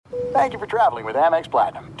Thank you for traveling with Amex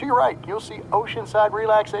Platinum. To your right, you'll see oceanside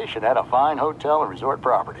relaxation at a fine hotel and resort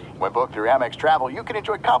property. When booked through Amex Travel, you can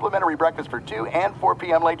enjoy complimentary breakfast for 2 and 4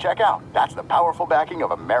 p.m. late checkout. That's the powerful backing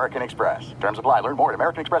of American Express. Terms apply. Learn more at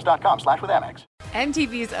americanexpress.com/withAmex.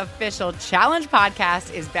 MTV's official Challenge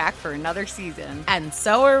podcast is back for another season. And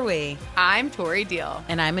so are we. I'm Tori Deal.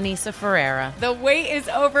 And I'm Anissa Ferreira. The wait is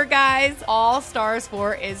over, guys. All Stars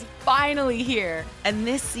 4 is finally here. And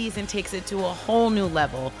this season takes it to a whole new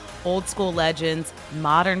level. Old school legends,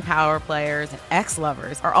 modern power players, and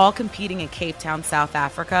ex-lovers are all competing in Cape Town, South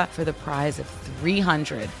Africa for the prize of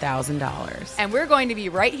 $300,000. And we're going to be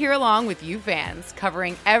right here along with you fans,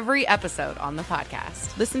 covering every episode on the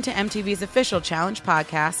podcast. Listen to MTV's official Challenge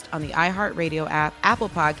podcast on the iHeartRadio app, Apple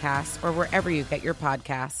Podcasts, or wherever you get your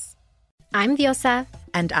podcasts. I'm Diosa.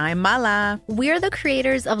 And I'm Mala. We're the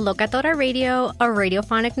creators of Locatora Radio, a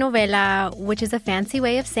radiophonic novela, which is a fancy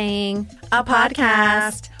way of saying a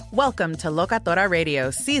podcast. Welcome to Locatora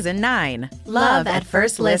Radio Season 9. Love at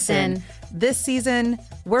First Listen. This season,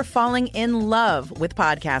 we're falling in love with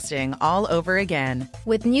podcasting all over again.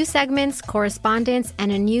 With new segments, correspondence,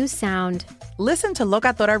 and a new sound. Listen to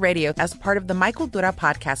Locatora Radio as part of the Michael Dura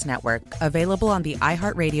Podcast Network. Available on the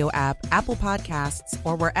iHeartRadio app, Apple Podcasts,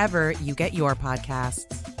 or wherever you get your podcasts.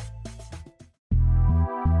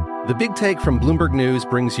 The Big Take from Bloomberg News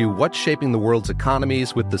brings you what's shaping the world's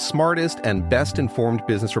economies with the smartest and best-informed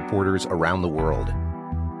business reporters around the world.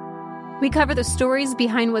 We cover the stories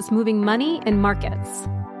behind what's moving money and markets,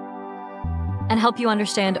 and help you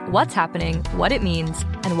understand what's happening, what it means,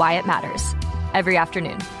 and why it matters every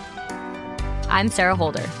afternoon. I'm Sarah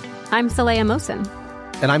Holder. I'm Saleha Mohsen.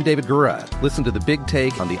 And I'm David Gura. Listen to The Big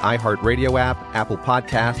Take on the iHeartRadio app, Apple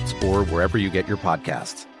Podcasts, or wherever you get your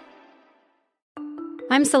podcasts.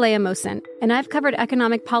 I'm Saleha Mohsen, and I've covered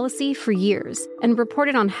economic policy for years and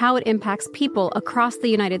reported on how it impacts people across the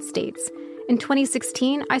United States. In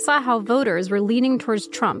 2016, I saw how voters were leaning towards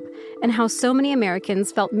Trump and how so many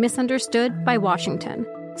Americans felt misunderstood by Washington.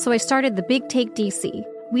 So I started The Big Take DC.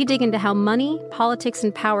 We dig into how money, politics,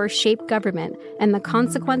 and power shape government and the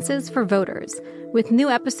consequences for voters. With new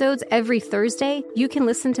episodes every Thursday, you can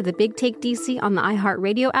listen to The Big Take DC on the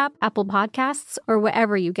iHeartRadio app, Apple Podcasts, or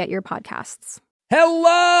wherever you get your podcasts.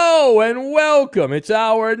 Hello and welcome. It's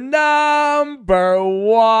hour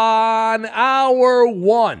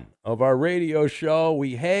one of our radio show.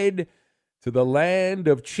 We head to the land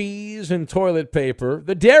of cheese and toilet paper,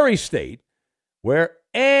 the Dairy State, where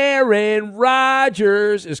Aaron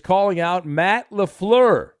Rodgers is calling out Matt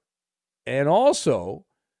LaFleur and also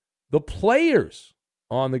the players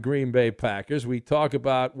on the Green Bay Packers. We talk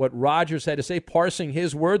about what Rodgers had to say, parsing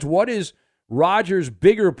his words. What is Rodgers'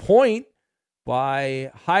 bigger point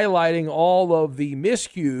by highlighting all of the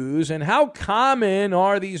miscues, and how common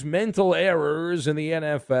are these mental errors in the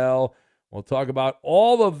NFL? We'll talk about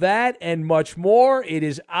all of that and much more. It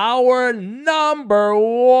is our number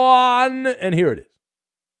one, and here it is.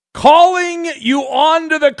 Calling you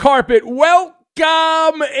onto the carpet.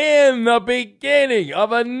 Welcome in the beginning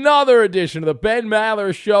of another edition of the Ben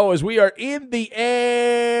Maller Show, as we are in the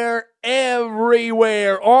air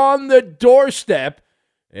everywhere on the doorstep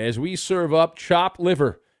as we serve up chopped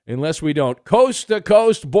liver, unless we don't, coast to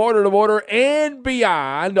coast, border to border, and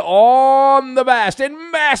beyond on the vast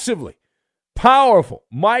and massively powerful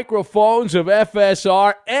microphones of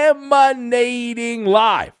FSR emanating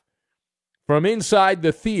live from inside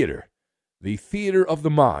the theater of the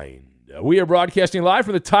mind. We are broadcasting live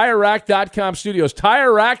from the TireRack.com studios.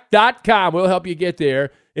 TireRack.com will help you get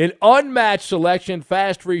there. An unmatched selection,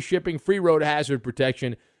 fast free shipping, free road hazard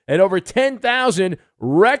protection, and over 10,000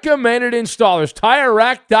 recommended installers.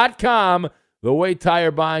 TireRack.com, the way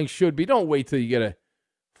tire buying should be. Don't wait till you get a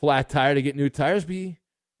flat tire to get new tires. Be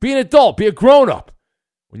an adult. Be a grown-up.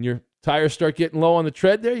 When your tires start getting low on the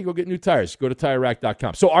tread there, you go get new tires. Go to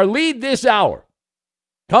TireRack.com. So our lead this hour,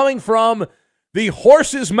 coming from the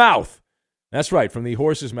horse's mouth. That's right, from the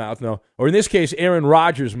horse's mouth. No, or in this case, Aaron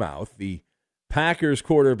Rodgers' mouth, the Packers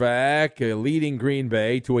quarterback leading Green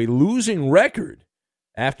Bay to a losing record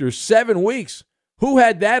after 7 weeks. Who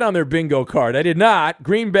had that on their bingo card? I did not.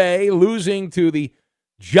 Green Bay losing to the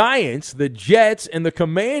Giants, the Jets, and the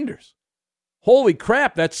Commanders. Holy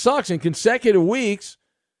crap, that sucks in consecutive weeks.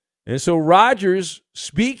 And so Rodgers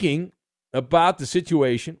speaking about the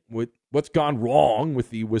situation with what's gone wrong with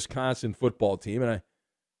the Wisconsin football team. And I don't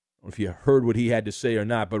know if you heard what he had to say or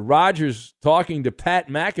not, but Rodgers talking to Pat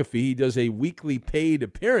McAfee. He does a weekly paid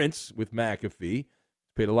appearance with McAfee.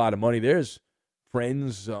 Paid a lot of money. There's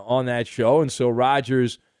friends on that show. And so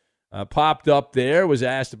Rodgers popped up there, was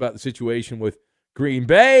asked about the situation with Green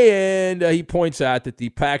Bay, and he points out that the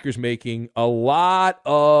Packers making a lot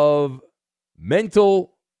of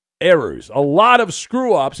mental errors, a lot of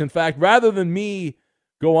screw-ups. In fact, rather than me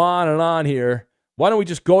go on and on here, why don't we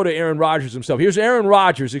just go to Aaron Rodgers himself? Here's Aaron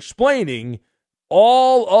Rodgers explaining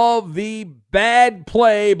all of the bad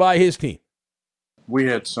play by his team. We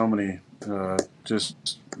had so many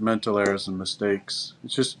just mental errors and mistakes.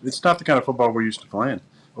 It's not the kind of football we're used to playing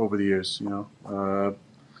over the years,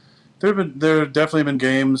 There have definitely been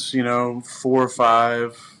games, 4 or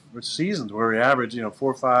 5 seasons where we average,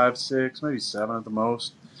 4, 5, 6, maybe 7 at the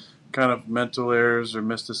most, kind of mental errors or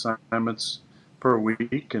missed assignments per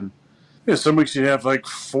week. And some weeks you have like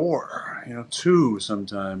 4, 2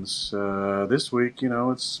 sometimes. This week,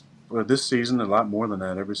 this season a lot more than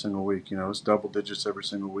that every single week. It's double digits every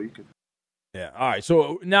single week. Yeah. All right.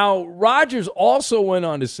 So now Rodgers also went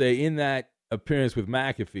on to say in that appearance with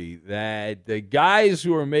McAfee that the guys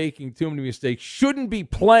who are making too many mistakes shouldn't be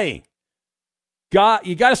playing.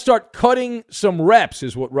 You got to start cutting some reps,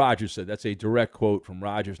 is what Rodgers said. That's a direct quote from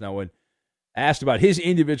Rodgers. Now, when asked about his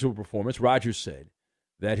individual performance, Rodgers said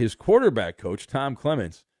that his quarterback coach, Tom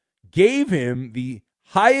Clements, gave him the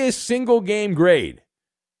highest single-game grade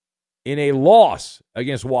in a loss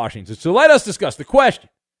against Washington. So let us discuss the question.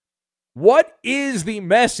 What is the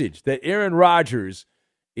message that Aaron Rodgers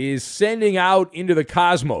is sending out into the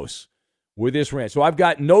cosmos with this rant? So I've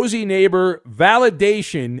got nosy neighbor,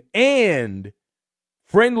 validation, and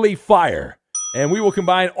friendly fire. And we will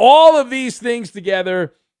combine all of these things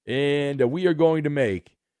together, and we are going to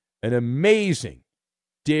make an amazing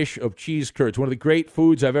dish of cheese curds. One of the great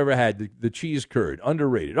foods I've ever had, the cheese curd.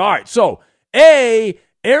 Underrated. All right, so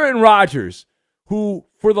Aaron Rodgers, who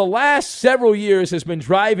for the last several years has been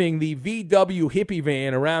driving the VW hippie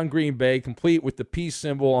van around Green Bay, complete with the peace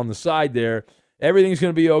symbol on the side there. Everything's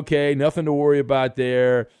going to be okay. Nothing to worry about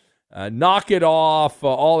there. Knock it off.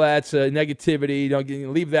 All that's negativity.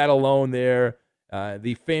 Don't leave that alone there.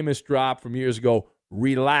 The famous drop from years ago,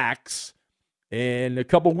 relax. And a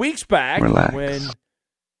couple weeks back, when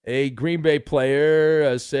a Green Bay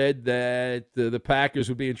player said that the Packers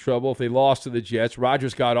would be in trouble if they lost to the Jets,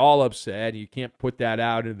 Rodgers got all upset. You can't put that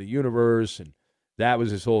out into the universe, and that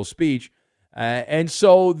was his whole speech. And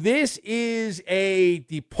so this is a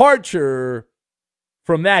departure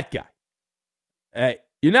from that guy.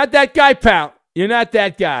 You're not that guy, pal. You're not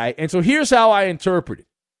that guy. And so here's how I interpret it.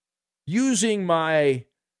 Using my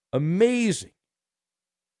amazing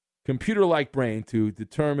computer-like brain to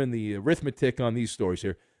determine the arithmetic on these stories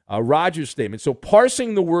here. Rodgers' statement. So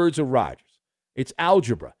parsing the words of Rodgers, it's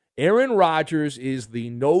algebra. Aaron Rodgers is the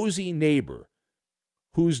nosy neighbor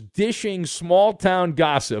who's dishing small-town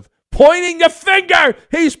gossip, pointing the finger.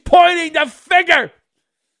 He's pointing the finger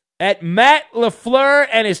at Matt LaFleur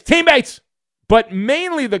and his teammates, but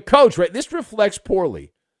mainly the coach, right? This reflects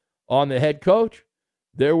poorly on the head coach.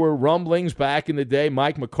 There were rumblings back in the day,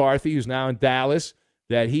 Mike McCarthy, who's now in Dallas,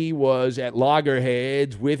 that he was at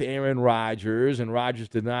loggerheads with Aaron Rodgers, and Rodgers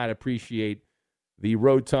did not appreciate the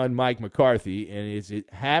rotund Mike McCarthy, and is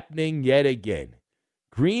it happening yet again?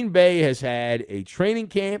 Green Bay has had a training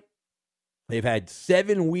camp. They've had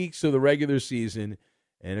 7 weeks of the regular season,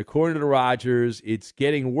 and according to Rodgers, it's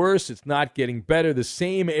getting worse. It's not getting better. The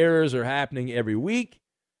same errors are happening every week,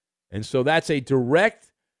 and so that's a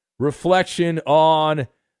direct reflection on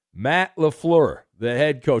Matt LaFleur, the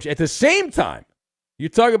head coach. At the same time, you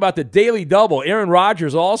talk about the daily double. Aaron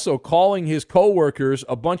Rodgers also calling his coworkers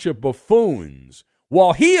a bunch of buffoons,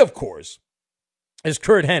 while he, of course, is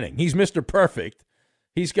Kurt Hennig. He's Mr. Perfect.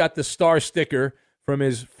 He's got the star sticker from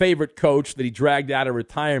his favorite coach that he dragged out of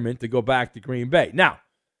retirement to go back to Green Bay. Now,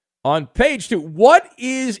 on page 2, what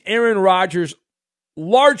is Aaron Rodgers'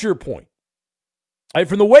 larger point?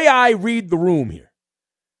 From the way I read the room here,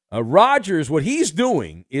 Rodgers, what he's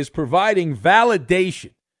doing is providing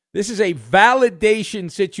validation. This is a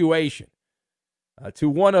validation situation to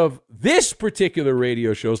one of this particular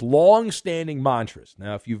radio show's long-standing mantras.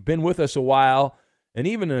 Now, if you've been with us a while, and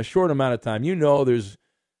even a short amount of time, you know there's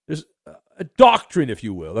a doctrine, if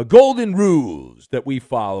you will, a golden rules that we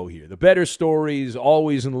follow here. The better stories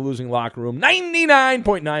always in the losing locker room,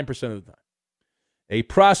 99.9% of the time. A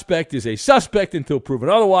prospect is a suspect until proven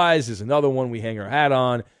otherwise is another one we hang our hat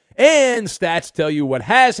on. And stats tell you what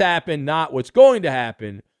has happened, not what's going to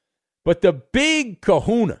happen. But the big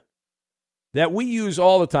kahuna that we use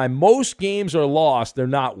all the time, most games are lost, they're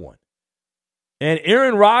not won. And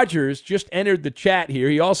Aaron Rodgers just entered the chat here.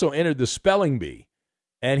 He also entered the spelling bee.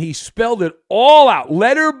 And he spelled it all out,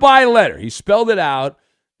 letter by letter. He spelled it out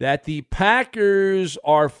that the Packers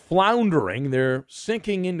are floundering. They're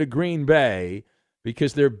sinking into Green Bay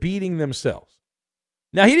because they're beating themselves.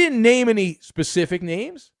 Now, he didn't name any specific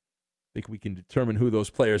names. I think we can determine who those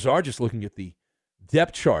players are just looking at the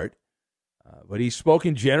depth chart. But he spoke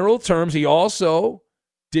in general terms. He also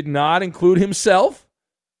did not include himself.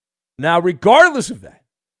 Now, regardless of that,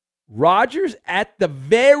 Rodgers at the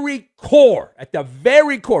very core,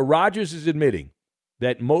 Rodgers is admitting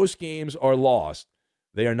that most games are lost.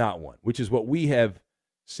 They are not won, which is what we have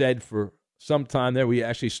said for some time there. We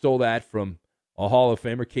actually stole that from a Hall of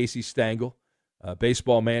Famer, Casey Stengel,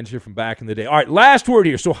 baseball manager from back in the day. All right, last word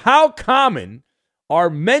here. So how common are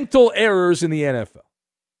mental errors in the NFL?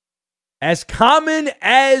 As common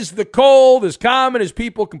as the cold, as common as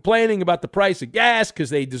people complaining about the price of gas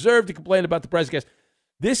because they deserve to complain about the price of gas.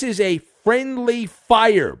 This is a friendly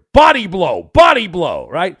fire, body blow,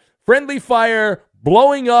 right? Friendly fire,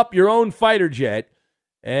 blowing up your own fighter jet.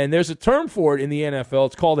 And there's a term for it in the NFL.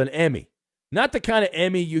 It's called an Emmy. Not the kind of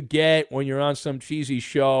Emmy you get when you're on some cheesy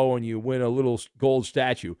show and you win a little gold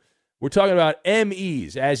statue. We're talking about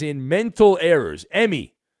MEs, as in mental errors,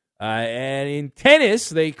 Emmy. And in tennis,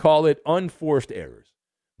 they call it unforced errors.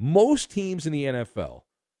 Most teams in the NFL,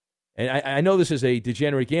 and I know this is a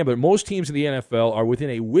degenerate game, but most teams in the NFL are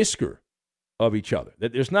within a whisker of each other.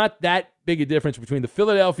 There's not that big a difference between the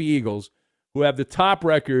Philadelphia Eagles, who have the top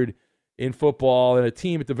record in football, and a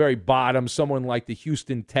team at the very bottom, someone like the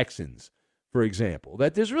Houston Texans, for example.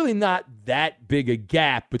 That there's really not that big a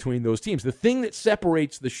gap between those teams. The thing that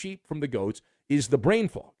separates the sheep from the goats is the brain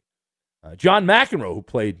fog. John McEnroe, who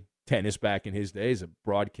played tennis back in his day as a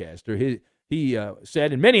broadcaster, he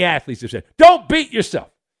said, and many athletes have said, don't beat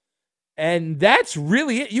yourself. And that's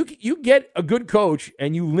really it. You get a good coach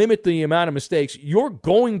and you limit the amount of mistakes, you're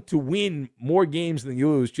going to win more games than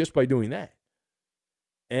you lose just by doing that.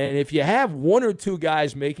 And if you have one or two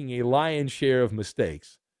guys making a lion's share of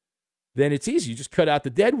mistakes, then it's easy. You just cut out the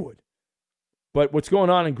deadwood. But what's going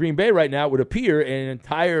on in Green Bay right now, it would appear an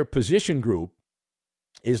entire position group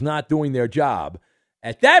is not doing their job.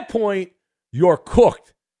 At that point, you're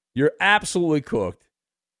cooked. You're absolutely cooked.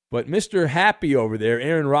 But Mr. Happy over there,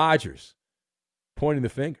 Aaron Rodgers, pointing the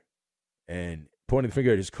finger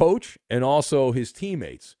at his coach and also his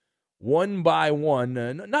teammates, one by one,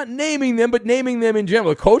 not naming them, but naming them in general.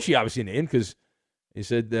 The coach he obviously named because he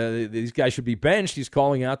said these guys should be benched. He's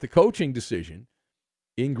calling out the coaching decision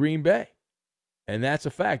in Green Bay. And that's a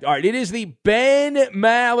fact. All right, it is the Ben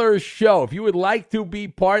Maller Show. If you would like to be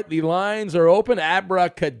part, the lines are open.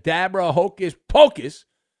 Abracadabra, hocus pocus.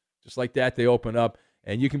 Just like that, they open up.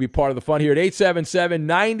 And you can be part of the fun here at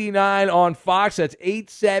 877-99 on Fox. That's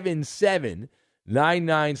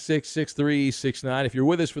 877-996-6369. If you're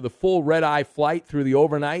with us for the full red-eye flight through the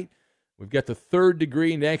overnight, we've got the third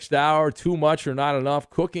degree next hour, too much or not enough,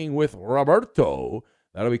 cooking with Roberto.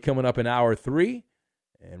 That'll be coming up in hour 3.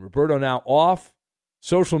 And Roberto now off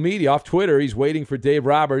social media, off Twitter. He's waiting for Dave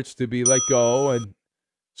Roberts to be let go. And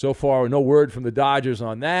so far, no word from the Dodgers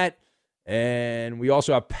on that. And we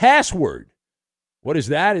also have Password. What is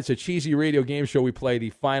that? It's a cheesy radio game show we play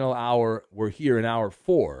the final hour. We're here in hour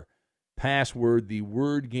 4. Password, the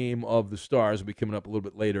word game of the stars, will be coming up a little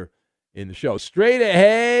bit later in the show. Straight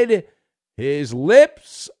ahead, his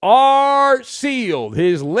lips are sealed.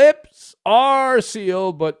 His lips are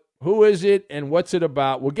sealed, but who is it and what's it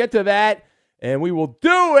about? We'll get to that, and we will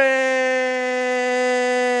do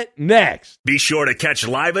it next. Be sure to catch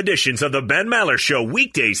live editions of the Ben Maller Show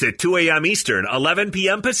weekdays at 2 a.m. Eastern, 11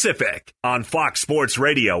 p.m. Pacific on Fox Sports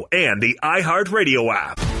Radio and the iHeartRadio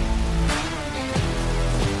app.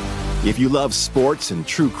 If you love sports and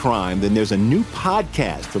true crime, then there's a new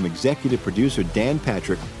podcast from executive producer Dan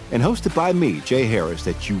Patrick and hosted by me, Jay Harris,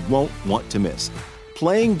 that you won't want to miss.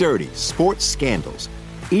 Playing Dirty: Sports Scandals.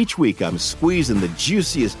 Each week, I'm squeezing the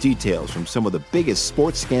juiciest details from some of the biggest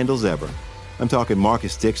sports scandals ever. I'm talking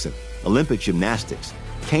Marcus Dixon, Olympic gymnastics,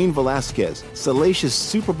 Cain Velasquez, salacious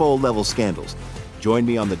Super Bowl-level scandals. Join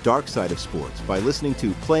me on the dark side of sports by listening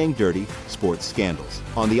to Playing Dirty: Sports Scandals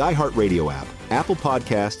on the iHeartRadio app, Apple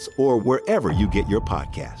Podcasts, or wherever you get your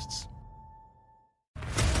podcasts.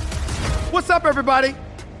 What's up, everybody?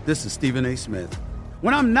 This is Stephen A. Smith.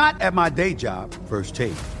 When I'm not at my day job, First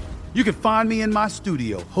Take, you can find me in my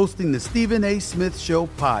studio hosting the Stephen A. Smith Show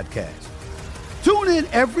podcast. Tune in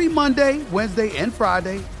every Monday, Wednesday, and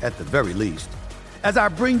Friday, at the very least, as I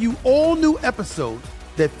bring you all new episodes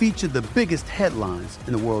that feature the biggest headlines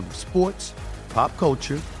in the world of sports, pop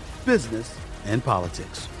culture, business, and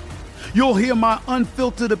politics. You'll hear my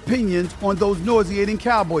unfiltered opinions on those nauseating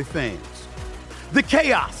Cowboy fans, the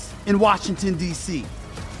chaos in Washington, D.C.,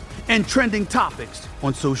 and trending topics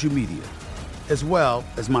on social media, as well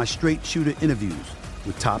as my straight shooter interviews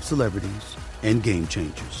with top celebrities and game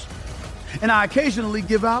changers. And I occasionally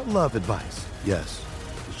give out love advice. Yes,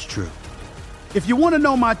 it's true. If you want to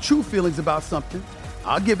know my true feelings about something,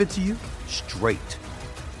 I'll give it to you straight.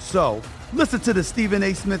 So, listen to the Stephen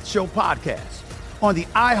A. Smith Show podcast on the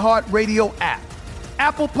iHeartRadio app,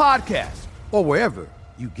 Apple Podcasts, or wherever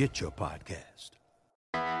you get your podcast.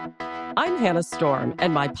 I'm Hannah Storm,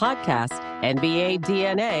 and my podcast, NBA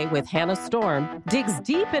DNA with Hannah Storm, digs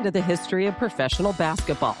deep into the history of professional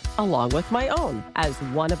basketball, along with my own, as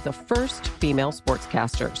one of the first female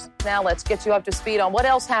sportscasters. Now let's get you up to speed on what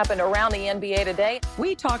else happened around the NBA today.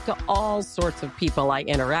 We talked to all sorts of people I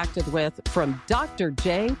interacted with, from Dr.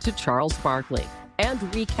 J to Charles Barkley, and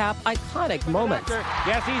recap iconic moments.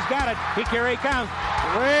 Yes, he's got it. Here he comes.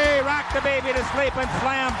 Way rock the baby to sleep and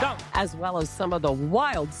slam dunk. As well as some of the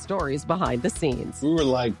wild stories behind the scenes. We were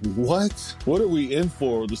like, what? What are we in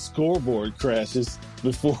for? The scoreboard crashes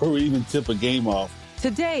before we even tip a game off.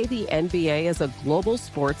 Today, the NBA is a global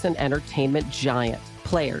sports and entertainment giant.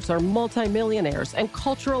 Players are multimillionaires and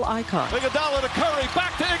cultural icons. Iguodala to Curry,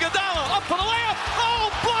 back to Iguodala, up for the layup.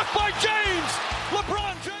 Oh, blocked by James.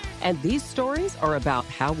 LeBron James. And these stories are about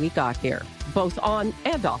how we got here, both on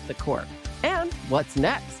and off the court. And what's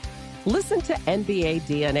next? Listen to NBA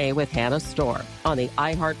DNA with Hannah Storm on the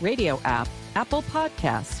iHeartRadio app, Apple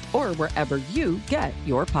Podcasts, or wherever you get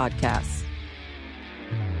your podcasts.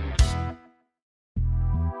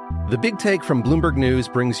 The Big Take from Bloomberg News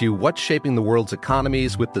brings you what's shaping the world's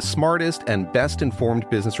economies with the smartest and best-informed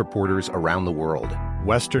business reporters around the world.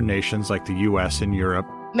 Western nations like the U.S. and Europe.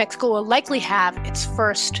 Mexico will likely have its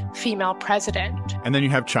first female president. And then you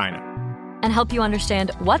have China. And help you understand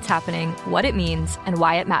what's happening, what it means, and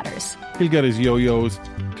why it matters. He'll get his yo-yos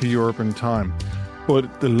to Europe in time.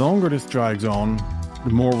 But the longer this drags on, the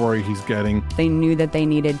more worry he's getting. They knew that they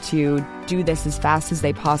needed to do this as fast as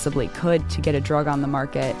they possibly could to get a drug on the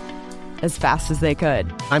market as fast as they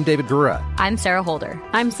could. I'm David Gura. I'm Sarah Holder.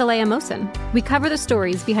 I'm Saleha Mohsen. We cover the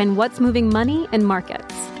stories behind what's moving money and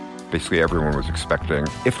markets. Basically, everyone was expecting,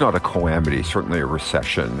 if not a calamity, certainly a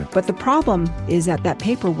recession. But the problem is that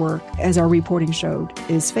paperwork, as our reporting showed,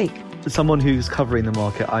 is fake. As someone who's covering the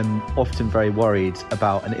market, I'm often very worried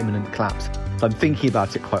about an imminent collapse. So I'm thinking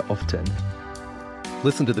about it quite often.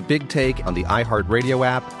 Listen to The Big Take on the iHeartRadio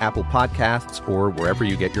app, Apple Podcasts, or wherever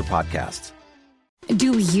you get your podcasts.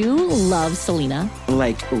 Do you love Selena?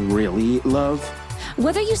 Like, really love?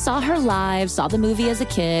 Whether you saw her live, saw the movie as a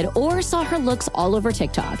kid, or saw her looks all over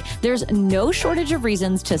TikTok, there's no shortage of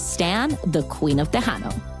reasons to stan the Queen of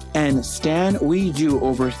Tejano. And Stan, we do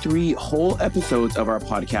over 3 whole episodes of our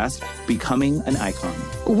podcast, Becoming an Icon.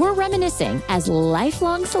 We're reminiscing as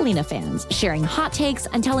lifelong Selena fans, sharing hot takes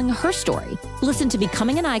and telling her story. Listen to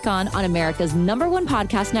Becoming an Icon on America's #1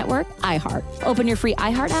 podcast network, iHeart. Open your free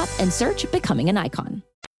iHeart app and search Becoming an Icon.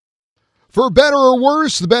 For better or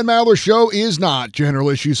worse, the Ben Maller Show is not general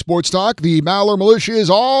issue sports talk. The Maller Militia is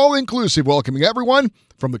all-inclusive, welcoming everyone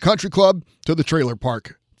from the country club to the trailer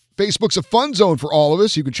park. Facebook's a fun zone for all of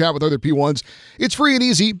us. You can chat with other P1s. It's free and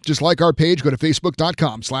easy. Just like our page, go to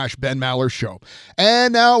facebook.com/Ben Maller Show.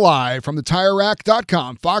 And now live from the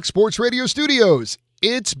TireRack.com Fox Sports Radio studios,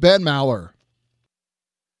 it's Ben Maller.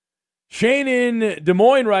 Shane in Des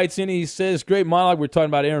Moines writes in, he says, great monologue. We're talking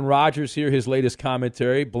about Aaron Rodgers here, his latest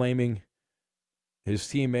commentary, blaming his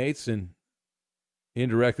teammates and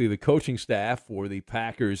indirectly the coaching staff for the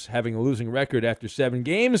Packers having a losing record after 7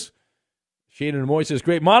 games. Shane in Des Moines says,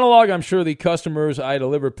 great monologue. I'm sure the customers I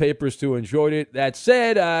deliver papers to enjoyed it. That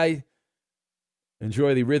said, I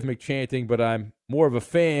enjoy the rhythmic chanting, but I'm more of a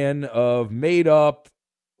fan of made-up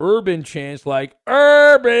urban chants like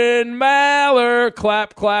Urban Maller,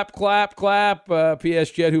 clap, clap, clap, clap.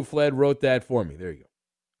 P.S. Jet Who Fled wrote that for me. There you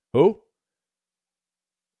go. Who?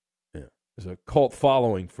 Yeah, there's a cult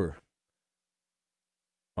following for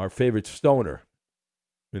our favorite stoner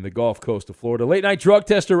in the Gulf Coast of Florida. Late Night Drug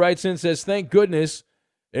Tester writes in, says, thank goodness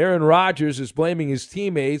Aaron Rodgers is blaming his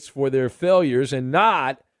teammates for their failures and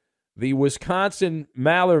not the Wisconsin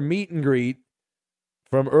Maller meet and greet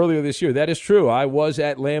from earlier this year. That is true. I was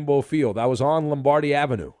at Lambeau Field. I was on Lombardi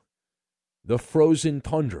Avenue, the frozen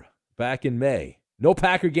tundra, back in May. No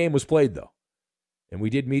Packer game was played, though. And we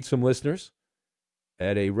did meet some listeners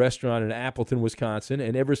at a restaurant in Appleton, Wisconsin,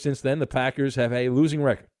 and ever since then, the Packers have a losing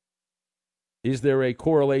record. Is there a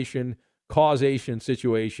correlation, causation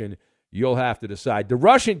situation? You'll have to decide. The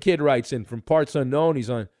Russian kid writes in from parts unknown.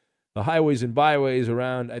 He's on the highways and byways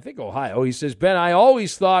around, I think, Ohio. He says, Ben, I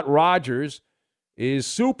always thought Rodgers is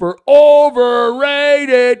super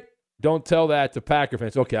overrated. Don't tell that to Packer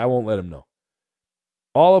fans. Okay, I won't let him know.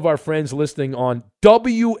 All of our friends listening on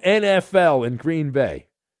WNFL in Green Bay.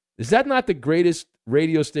 Is that not the greatest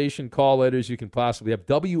radio station call letters you can possibly have?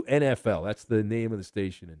 WNFL. That's the name of the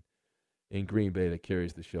station in Green Bay that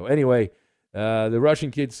carries the show. Anyway, the Russian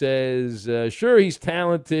kid says, sure, he's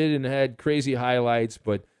talented and had crazy highlights,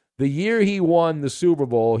 but the year he won the Super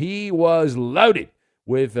Bowl, he was loaded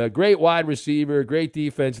with a great wide receiver, great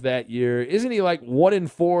defense that year. Isn't he like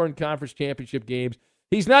 1-4 in conference championship games?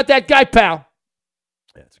 He's not that guy, pal.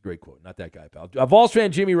 Yeah, that's a great quote. Not that guy, pal. Vols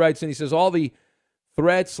fan Jimmy writes in, he says, all the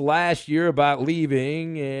threats last year about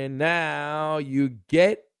leaving, and now you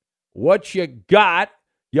get what you got.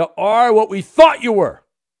 You are what we thought you were.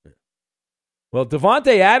 Well,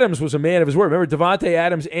 Davante Adams was a man of his word. Remember, Davante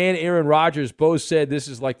Adams and Aaron Rodgers both said this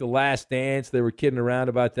is like the last dance. They were kidding around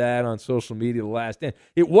about that on social media, the last dance.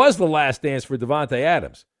 It was the last dance for Davante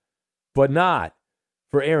Adams, but not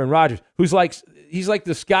for Aaron Rodgers, he's like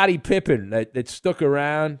the Scottie Pippen that stuck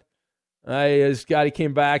around. Scottie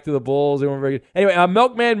came back to the Bulls. They weren't very good. Anyway,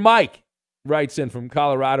 Milkman Mike writes in from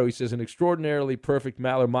Colorado. He says, an extraordinarily perfect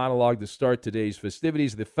Maller monologue to start today's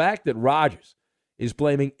festivities. The fact that Rodgers is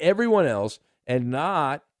blaming everyone else and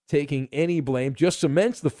not taking any blame just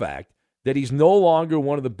cements the fact that he's no longer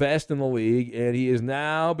one of the best in the league, and he has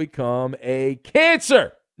now become a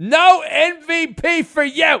cancer. No MVP for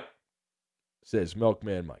you, says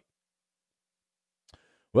Milkman Mike.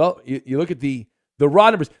 Well, you look at the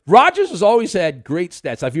raw numbers. Rodgers has always had great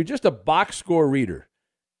stats. Now, if you're just a box score reader,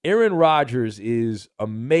 Aaron Rodgers is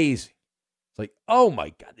amazing. It's like, oh, my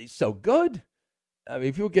God, he's so good. I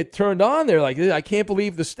mean, people get turned on. They're like, I can't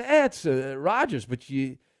believe the stats, Rodgers. But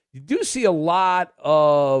you do see a lot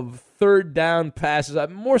of third down passes,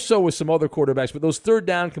 more so with some other quarterbacks, but those third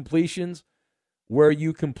down completions where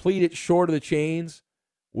you complete it short of the chains,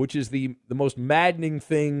 which is the most maddening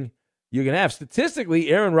thing you can have. Statistically,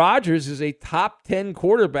 Aaron Rodgers is a top 10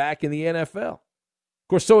 quarterback in the NFL. Of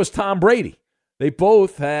course, so is Tom Brady. They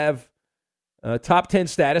both have top 10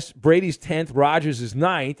 status. Brady's 10th, Rodgers is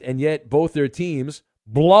 9th, and yet both their teams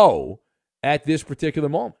blow at this particular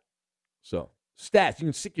moment. So, stats. You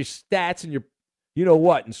can stick your stats in your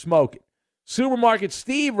you-know-what and smoke it. Supermarket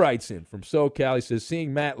Steve writes in from SoCal. He says,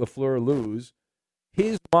 seeing Matt LaFleur lose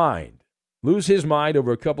his mind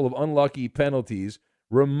over a couple of unlucky penalties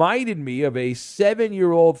reminded me of a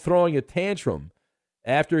 7-year-old throwing a tantrum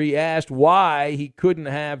after he asked why he couldn't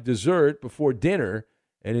have dessert before dinner,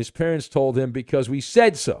 and his parents told him because we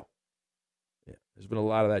said so. Yeah, there's been a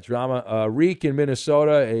lot of that drama. Reek in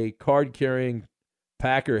Minnesota, a card-carrying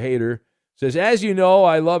Packer hater, says, as you know,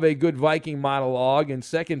 I love a good Viking monologue, and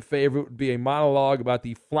second favorite would be a monologue about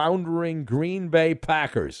the floundering Green Bay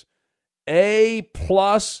Packers. A++++,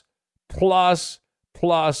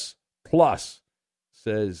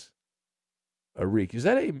 says Reek. Is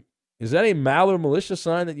that a Maller militia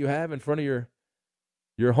sign that you have in front of your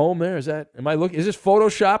home there? Is this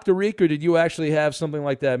photoshopped, Arik, or did you actually have something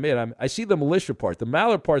like that made? I see the militia part. The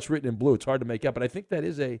Maller part's written in blue. It's hard to make out, but I think that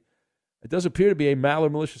it does appear to be a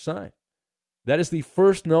Maller militia sign. That is the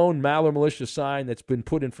first known Maller militia sign that's been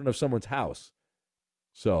put in front of someone's house.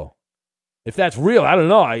 So, if that's real, I don't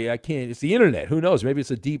know. I can't. It's the internet. Who knows? Maybe it's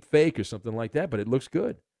a deep fake or something like that, but it looks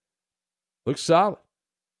good. Looks solid.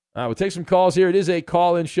 All right, we'll take some calls here. It is a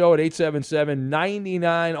call-in show at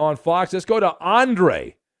 877-99 on Fox. Let's go to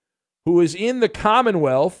Andre, who is in the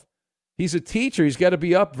Commonwealth. He's a teacher. He's got to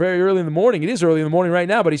be up very early in the morning. It is early in the morning right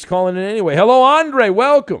now, but he's calling in anyway. Hello, Andre.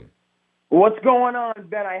 Welcome. What's going on,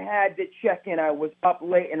 Ben? I had to check in. I was up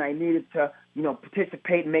late, and I needed to,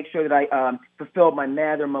 participate and make sure that I fulfilled my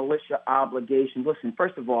Mather militia obligations. Listen,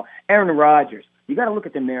 first of all, Aaron Rodgers, you got to look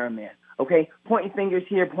at the mirror, man. Okay, pointing fingers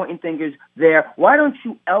here, pointing fingers there. Why don't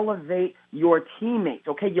you elevate your teammates?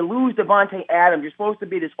 Okay, you lose Davante Adams. You're supposed to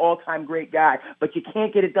be this all-time great guy, but you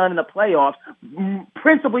can't get it done in the playoffs,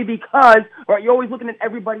 principally because you're always looking at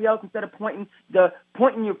everybody else instead of pointing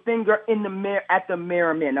your finger in the mirror at the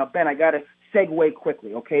mirror man. Now, Ben, I got to segue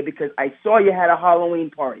quickly, okay, because I saw you had a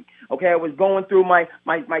Halloween party. Okay, I was going through my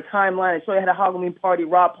timeline. I saw you had a Halloween party.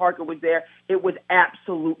 Rob Parker was there. It was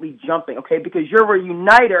absolutely jumping, okay, because you're a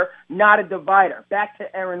uniter, not a divider. Back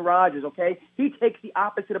to Aaron Rodgers, okay? He takes the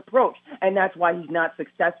opposite approach, and that's why he's not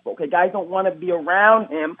successful, okay? Guys don't want to be around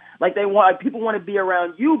him like people want to be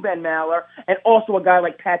around you, Ben Maller, and also a guy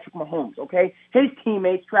like Patrick Mahomes, okay? His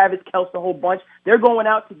teammates, Travis Kelce, the whole bunch, they're going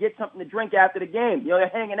out to get something to drink after the game. They're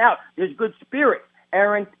hanging out. There's good spirits.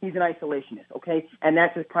 Aaron, he's an isolationist, okay? And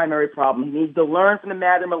that's his primary problem. He needs to learn from the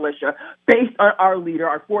Mather militia based on our leader,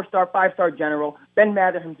 our 4-star, 5-star general, Ben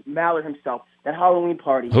Maller himself, that Halloween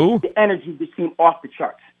party. Who? The energy just seemed off the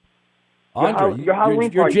charts. Andre, your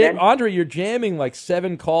Halloween party, Andre, you're jamming like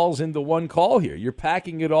 7 calls into one call here. You're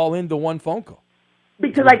packing it all into one phone call.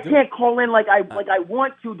 Because I can't call in like I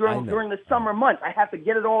want to during the summer months. I have to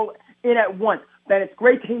get it all in at once. Ben, it's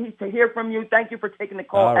great to hear from you. Thank you for taking the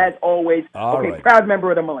call, right. as always. All okay, right. Proud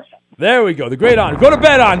member of the militia. There we go. The great Andre. Go to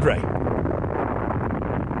bed, Andre.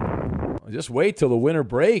 Just wait till the winter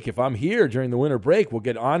break. If I'm here during the winter break, we'll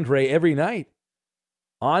get Andre every night.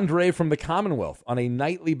 Andre from the Commonwealth on a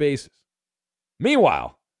nightly basis.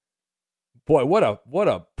 Meanwhile, boy, what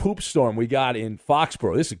a poop storm we got in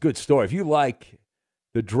Foxborough. This is a good story. If you like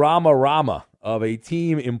the drama-rama of a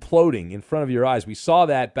team imploding in front of your eyes, we saw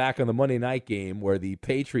that back on the Monday night game where the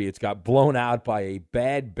Patriots got blown out by a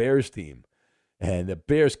bad Bears team. And the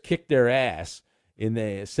Bears kicked their ass in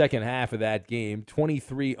the second half of that game,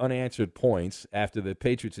 23 unanswered points after the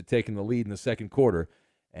Patriots had taken the lead in the second quarter.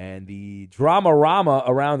 And the drama-rama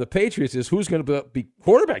around the Patriots is who's going to be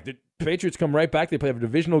quarterback. The Patriots come right back. They play a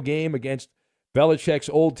divisional game against Belichick's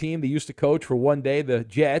old team they used to coach for one day, the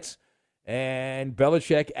Jets. And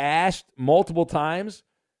Belichick asked multiple times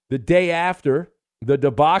the day after the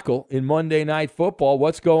debacle in Monday Night Football,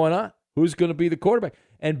 what's going on? Who's going to be the quarterback?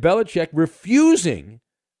 And Belichick refusing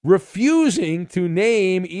to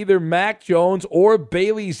name either Mac Jones or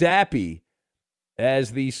Bailey Zappi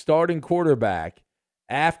as the starting quarterback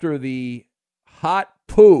after the hot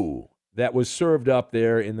poo that was served up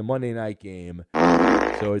there in the Monday night game.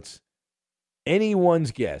 So it's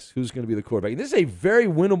anyone's guess who's going to be the quarterback. This is a very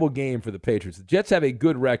winnable game for the Patriots. The Jets have a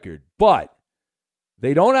good record, but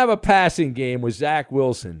they don't have a passing game with Zach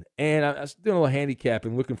Wilson. And I'm doing a little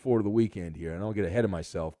handicapping, looking forward to the weekend here, and I'll get ahead of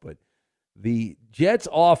myself, but the Jets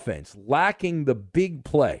offense lacking the big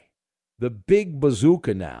play, the big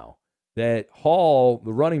bazooka now that Hall,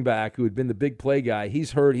 the running back who had been the big play guy,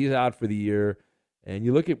 he's hurt, he's out for the year. And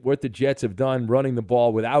you look at what the Jets have done running the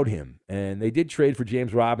ball without him. And they did trade for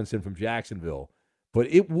James Robinson from Jacksonville. But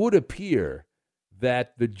it would appear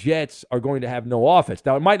that the Jets are going to have no offense.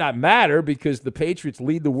 Now, it might not matter because the Patriots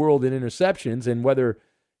lead the world in interceptions. And whether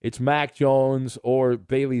it's Mac Jones or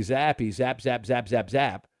Bailey Zappi, zap, zap, zap, zap,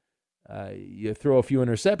 zap, you throw a few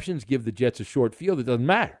interceptions, give the Jets a short field, it doesn't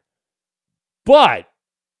matter. But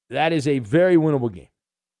that is a very winnable game.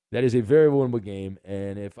 That is a very winnable game.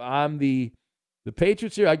 And if I'm the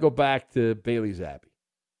Patriots here, I go back to Bailey Zappi.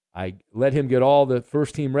 I let him get all the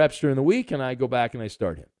first-team reps during the week, and I go back and I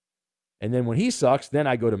start him. And then when he sucks, then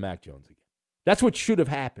I go to Mac Jones again. That's what should have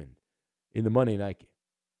happened in the Monday night game.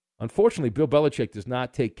 Unfortunately, Bill Belichick does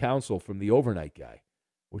not take counsel from the overnight guy,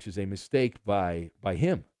 which is a mistake by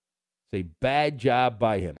him. It's a bad job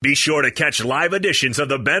by him. Be sure to catch live editions of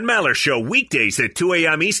the Ben Maller Show weekdays at 2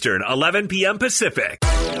 a.m. Eastern, 11 p.m. Pacific.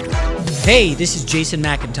 Hey, this is Jason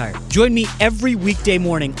McIntyre. Join me every weekday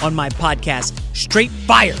morning on my podcast, Straight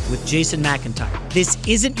Fire with Jason McIntyre. This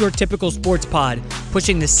isn't your typical sports pod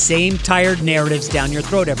pushing the same tired narratives down your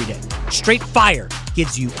throat every day. Straight Fire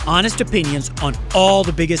gives you honest opinions on all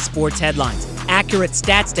the biggest sports headlines, accurate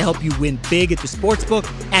stats to help you win big at the sportsbook,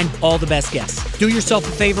 and all the best guests. Do yourself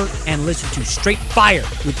a favor and listen to Straight Fire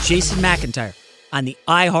with Jason McIntyre on the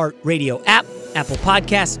iHeartRadio app, Apple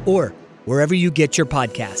Podcasts, or wherever you get your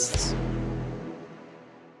podcasts.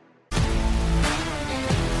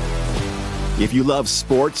 If you love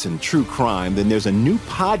sports and true crime, then there's a new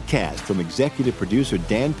podcast from executive producer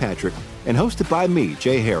Dan Patrick and hosted by me,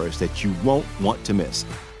 Jay Harris, that you won't want to miss.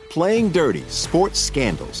 Playing Dirty: Sports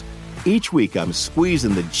Scandals. Each week, I'm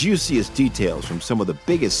squeezing the juiciest details from some of the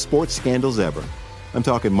biggest sports scandals ever. I'm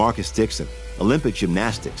talking Marcus Dixon, Olympic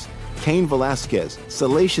gymnastics, Cain Velasquez,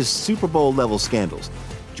 salacious Super Bowl-level scandals.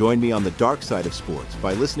 Join me on the dark side of sports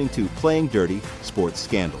by listening to Playing Dirty: Sports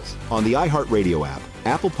Scandals on the iHeartRadio app,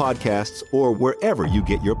 Apple Podcasts, or wherever you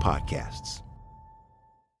get your podcasts.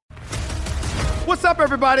 What's up,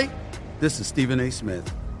 everybody? This is Stephen A. Smith.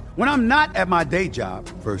 When I'm not at my day job,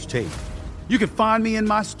 First Take, you can find me in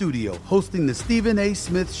my studio hosting the Stephen A.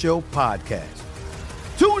 Smith Show podcast.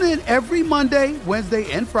 Tune in every Monday, Wednesday,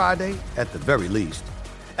 and Friday, at the very least,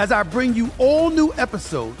 as I bring you all new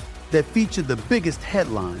episodes that feature the biggest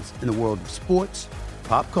headlines in the world of sports,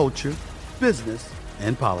 pop culture, business,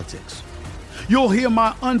 and politics. You'll hear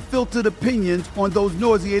my unfiltered opinions on those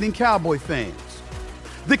nauseating Cowboy fans,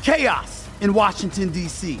 the chaos in Washington,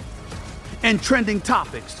 D.C., and trending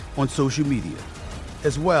topics on social media,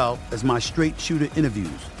 as well as my straight shooter interviews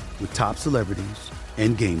with top celebrities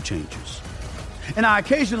and game changers. And I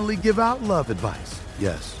occasionally give out love advice.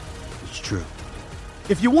 Yes, it's true.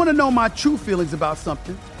 If you want to know my true feelings about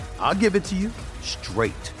something, I'll give it to you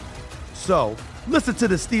straight. So listen to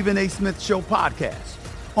the Stephen A. Smith Show podcast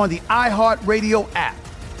on the iHeartRadio app,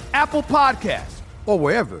 Apple Podcasts, or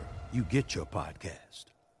wherever you get your podcast.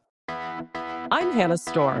 I'm Hannah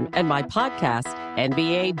Storm, and my podcast,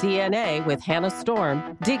 NBA DNA with Hannah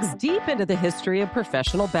Storm, digs deep into the history of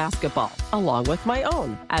professional basketball, along with my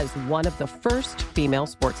own, as one of the first female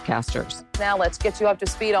sportscasters. Now let's get you up to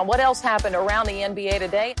speed on what else happened around the NBA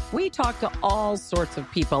today. We talk to all sorts of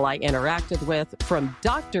people I interacted with, from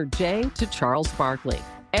Dr. J to Charles Barkley,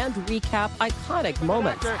 and recap iconic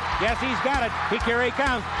moments. Yes, he's got it. Here he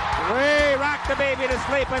comes. Way rock the baby to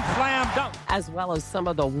sleep and slam dunk. As well as some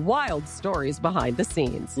of the wild stories behind the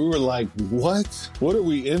scenes. We were like, what? What are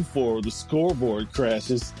we in for? The scoreboard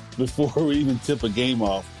crashes before we even tip a game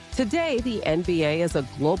off. Today, the NBA is a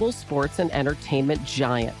global sports and entertainment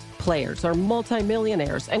giant. Players are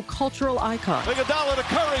multimillionaires and cultural icons. Iguodala to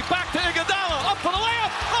Curry, back to Iguodala, up for the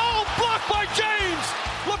layup. Oh, blocked by James.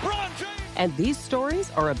 LeBron James. And these stories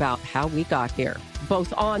are about how we got here,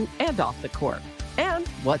 both on and off the court. And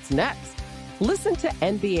what's next? Listen to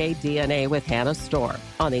NBA DNA with Hannah Storm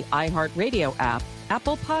on the iHeartRadio app,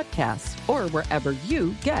 Apple Podcasts, or wherever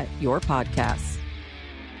you get your podcasts.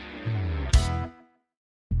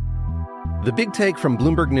 The Big Take from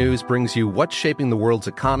Bloomberg News brings you what's shaping the world's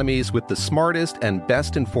economies with the smartest and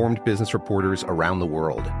best-informed business reporters around the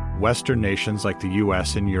world. Western nations like the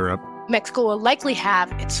U.S. and Europe. Mexico will likely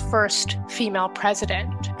have its first female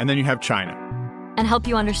president. And then you have China. And help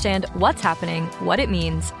you understand what's happening, what it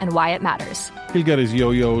means, and why it matters. He'll get his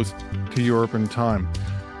yo-yos to Europe in time.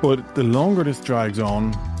 But the longer this drags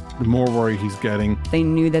on, the more worry he's getting. They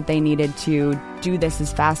knew that they needed to do this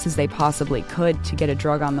as fast as they possibly could to get a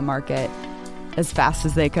drug on the market as fast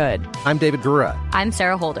as they could. I'm David Gura. I'm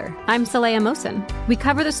Sarah Holder. I'm Saleha Mohsen. We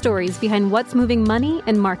cover the stories behind what's moving money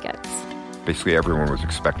and markets. Basically, everyone was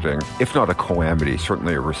expecting, if not a calamity,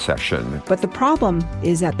 certainly a recession. But the problem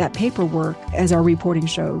is that paperwork, as our reporting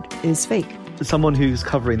showed, is fake. As someone who's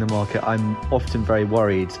covering the market, I'm often very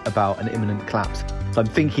worried about an imminent collapse. So I'm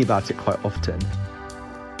thinking about it quite often.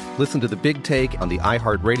 Listen to The Big Take on the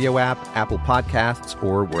iHeartRadio app, Apple Podcasts,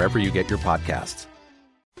 or wherever you get your podcasts.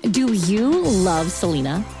 Do you love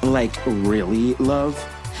Selena? Like, really love?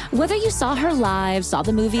 Whether you saw her live, saw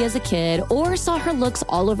the movie as a kid, or saw her looks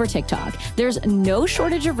all over TikTok, there's no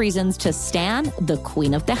shortage of reasons to stan the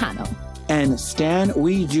Queen of Tejano. And Stan,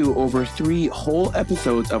 we do over 3 whole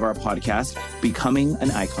episodes of our podcast, Becoming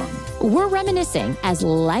an Icon. We're reminiscing as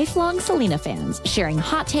lifelong Selena fans, sharing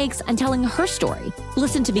hot takes and telling her story.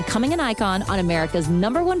 Listen to Becoming an Icon on America's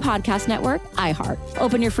 #1 podcast network, iHeart.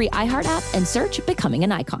 Open your free iHeart app and search Becoming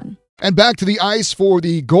an Icon. And back to the ice for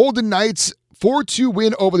the Golden Knights 4-2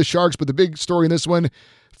 win over the Sharks. But the big story in this one,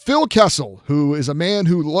 Phil Kessel, who is a man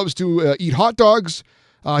who loves to eat hot dogs.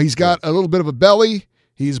 He's got a little bit of a belly.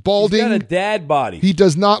 He's balding. He's got a dad body. He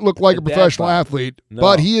does not look like a professional athlete,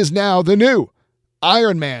 but he is now the new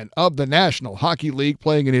Iron Man of the National Hockey League,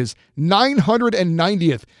 playing in his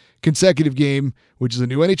 990th consecutive game, which is a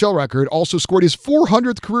new NHL record. Also scored his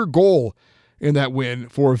 400th career goal in that win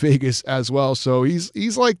for Vegas as well. So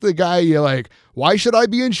he's like the guy you're like, why should I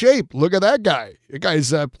be in shape? Look at that guy. That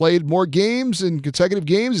guy's played more games in consecutive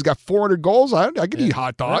games. He's got 400 goals. I could eat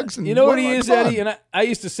hot dogs. And you know what he is, Eddie? And I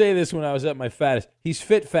used to say this when I was at my fattest. He's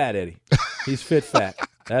fit fat, Eddie. He's fit fat.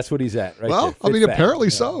 That's what he's at right well, there. I mean,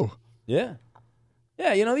 apparently so. Yeah.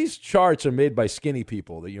 Yeah, you know, these charts are made by skinny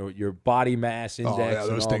people. Your body mass index those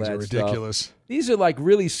and all things that are ridiculous. Stuff. These are like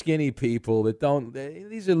really skinny people that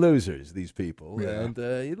these are losers, these people. Yeah. And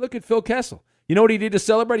you look at Phil Kessel. You know what he did to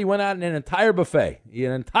celebrate? He went out in an entire buffet.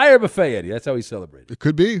 Eddie. That's how he celebrated. It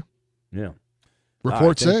could be. Yeah.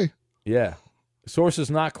 Reports say. Yeah. Sources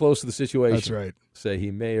not close to the situation. That's right. Say he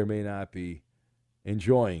may or may not be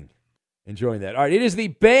enjoying that. All right, it is the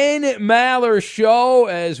Ben Maller Show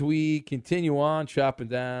as we continue on chopping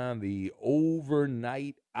down the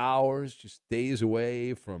overnight hours, just days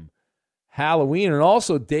away from Halloween and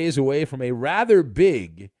also days away from a rather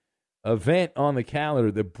big event on the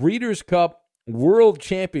calendar. The Breeders' Cup World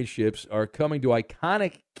Championships are coming to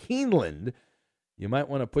iconic Keeneland. You might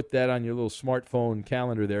want to put that on your little smartphone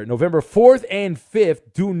calendar there. November 4th and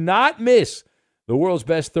 5th. Do not miss the world's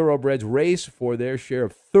best thoroughbreds race for their share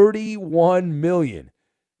of $31 million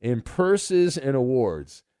in purses and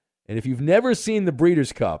awards. And if you've never seen the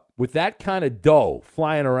Breeders' Cup with that kind of dough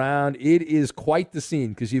flying around, it is quite the scene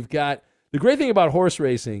because you've got the great thing about horse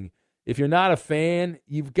racing. If you're not a fan,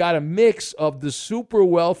 you've got a mix of the super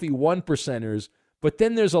wealthy 1%ers, but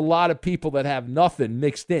then there's a lot of people that have nothing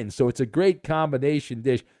mixed in. So it's a great combination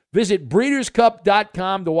dish. Visit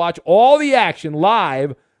breederscup.com to watch all the action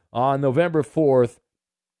live on November 4th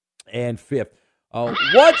and 5th.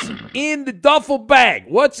 What's in the duffel bag?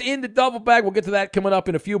 What's in the duffel bag? We'll get to that coming up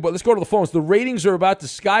in a few, but let's go to the phones. The ratings are about to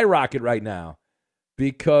skyrocket right now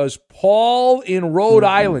because Paul in Rhode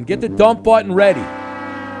Island, get the dump button ready.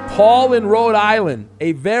 Paul in Rhode Island,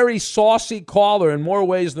 a very saucy caller in more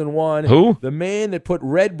ways than one. Who? The man that put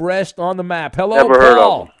Redbreast on the map. Hello, Never heard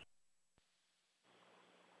Paul. of him.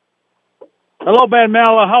 Hello, Ben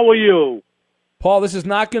Maller. How are you? Paul, this is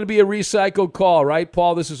not going to be a recycled call, right,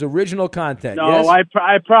 Paul? This is original content. No, yes?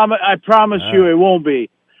 I promise you it won't be.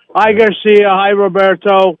 Hi, Garcia. Hi,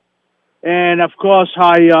 Roberto. And, of course,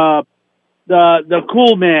 hi, the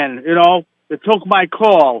cool man, that took my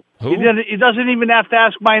call. Who? He doesn't even have to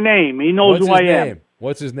ask my name. He knows who I am.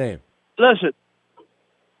 What's his name? Listen.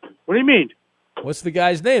 What do you mean? What's the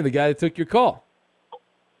guy's name, the guy that took your call?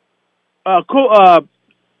 Cool.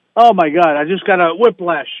 Oh, my God. I just got a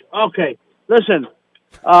whiplash. Okay. Listen.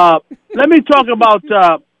 Let me talk about...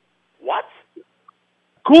 What?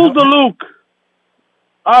 Cool the Luke.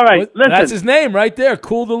 All right, listen. That's his name right there,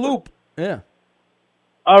 Cool the Loop. Yeah.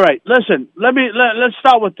 All right, listen. Let's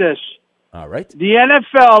start with this. All right. The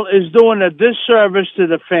NFL is doing a disservice to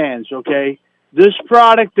the fans, okay? This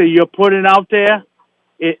product that you're putting out there,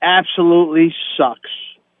 it absolutely sucks.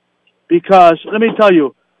 Because, let me tell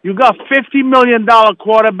you, you got $50 million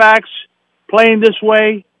quarterbacks playing this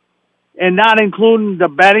way, and not including the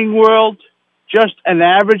betting world, just an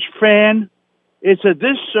average fan. It's a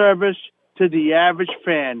disservice to the average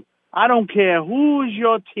fan. I don't care who is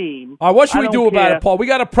your team. All right, what should we do about it, Paul? We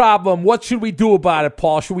got a problem. What should we do about it,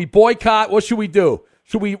 Paul? Should we boycott? What should we do?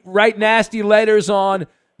 Should we write nasty letters on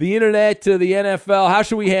the internet to the NFL? How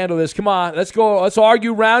should we handle this? Come on, let's go. Let's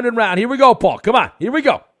argue round and round. Here we go, Paul. Come on, here we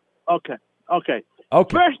go. Okay.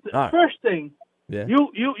 First thing, yeah.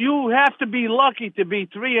 You have to be lucky to be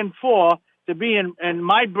 3-4 to be in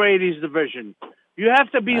my Brady's division. You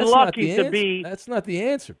have to be lucky to be. That's not the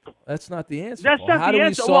answer. That's not the answer. That's Paul. not How the do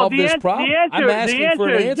answer. we solve Well, this problem? I'm asking for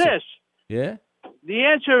an answer. Is this. Yeah. The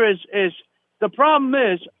answer is the problem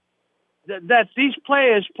is that these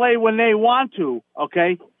players play when they want to.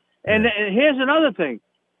 Okay, and here's another thing: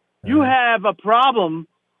 you have a problem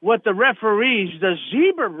with the referees, the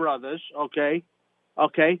Zebra brothers. Okay.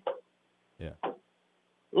 Yeah.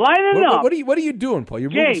 Lining up. What are you doing, Paul? You're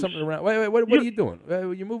moving James, something around. Wait. What are you doing?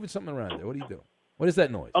 You're moving something around there. What are you doing? What is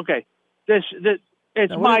that noise? Okay.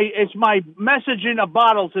 It's my message in a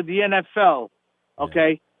bottle to the NFL.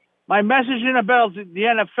 Okay. Yeah. My message in a bottle to the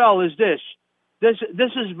NFL is this. This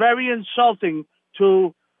is very insulting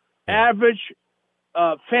to average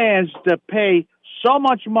fans that pay so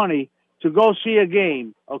much money to go see a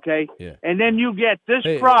game, okay? Yeah. And then you get this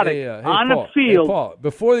product on Paul, the field. Hey, Paul,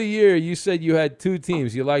 before the year, you said you had two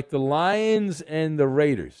teams. You liked the Lions and the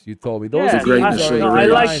Raiders. You told me those are greatness. I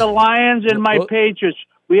like the Lions and my Patriots.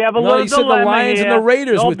 We have a little you said the Lions here. and the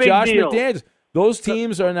Raiders no with big Josh deal. McDaniels. Those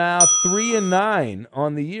teams are now 3-9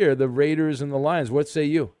 on the year. The Raiders and the Lions. What say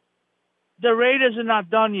you? The Raiders are not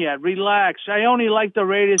done yet. Relax. I only like the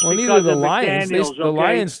Raiders well, because neither the of Lions. McDaniels. The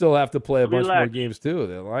Lions still have to play a bunch Relax. more games too.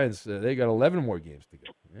 The Lions they got 11 more games to go.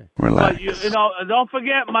 Yeah. Relax. But don't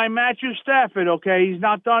forget my Matthew Stafford. Okay, he's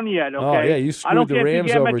not done yet. Okay. Oh yeah, you screwed the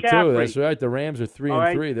Rams over McCaffrey. too. That's right. The Rams are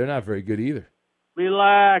 3-3. Right. They're not very good either.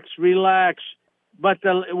 Relax. But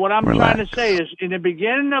what I'm trying to say is, in the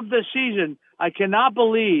beginning of the season, I cannot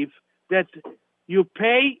believe that you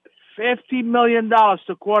pay $50 million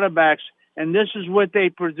to quarterbacks, and this is what they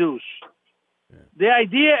produce. Yeah. The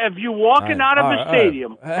idea of you walking out of a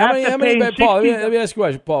stadium. How many Paul, let me ask you a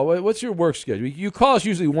question, Paul. What's your work schedule? You call us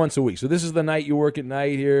usually once a week, so this is the night you work at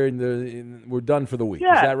night here, and we're done for the week.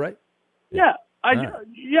 Yeah. Is that right? Yeah.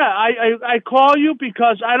 I call you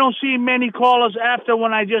because I don't see many callers after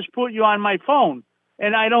when I just put you on my phone,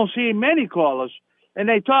 and I don't see many callers, and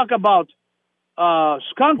they talk about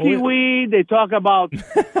skunky weed. They talk about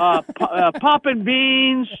popping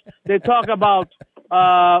beans. They talk about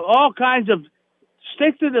all kinds of.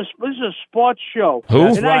 Stick to this. This is a sports show.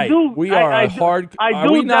 That's and right. Wait a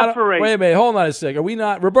minute. Hold on a second. Are we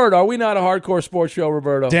not, Roberto? Are we not a hardcore sports show,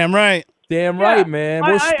 Roberto? Damn right. Damn right, man.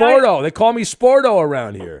 We're Sporto. They call me Sporto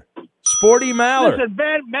around here. Sporty Maller. Listen,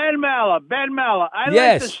 Ben Maller. I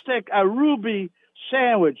like to stick a rhubarb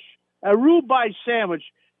sandwich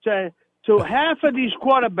to half of these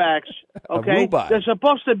quarterbacks. Okay, they're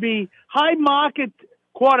supposed to be high market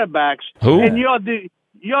quarterbacks, and you're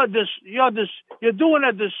doing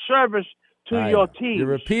a disservice to your team. You're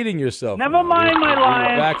repeating yourself. Never mind my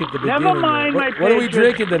Lions. Back at the beginning. Never mind my What are we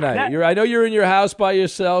drinking tonight? I know you're in your house by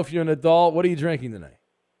yourself. You're an adult. What are you drinking tonight?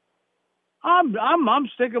 I'm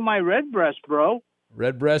sticking my Redbreast, bro.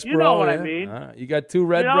 Redbreast, bro. You know what I mean. You got two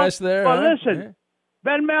Redbreasts there. But listen,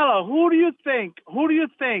 Ben Maller, who do you think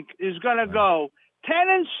is going to go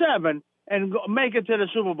 10-7 and make it to the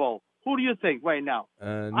Super Bowl? Who do you think right now?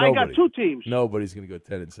 Nobody. I got two teams. Nobody's going to go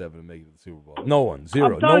 10-7 and make it to the Super Bowl. No one. Zero.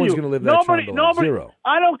 I'm No telling one's you, going to live that Trump life. Zero.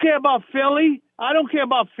 I don't care about Philly. I don't care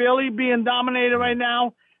about Philly being dominated right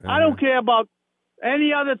now. I don't care about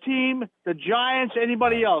any other team, the Giants,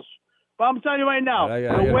 anybody else. But I'm telling you right now,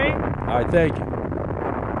 the way. All right, thank you.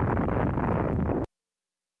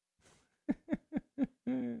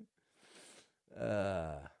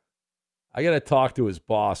 I got to talk to his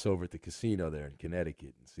boss over at the casino there in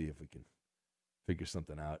Connecticut and see if we can figure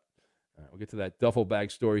something out. We'll get to that duffel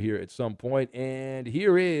bag story here at some point. And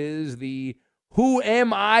here is the Who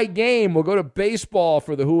Am I game. We'll go to baseball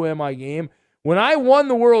for the Who Am I game. When I won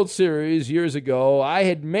the World Series years ago, I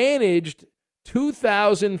had managed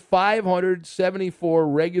 2,574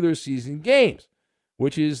 regular season games,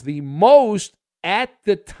 which is the most at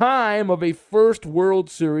the time of a first World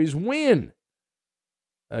Series win.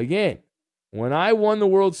 Again, when I won the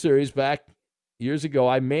World Series back years ago,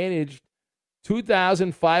 I managed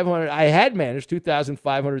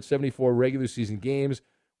 2,574 regular season games,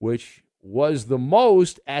 which was the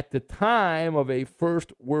most at the time of a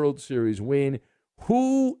first World Series win.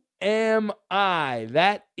 Who am I?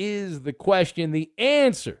 That is the question. The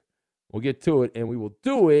answer. We'll get to it, and we will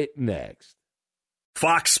do it next.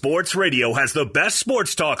 Fox Sports Radio has the best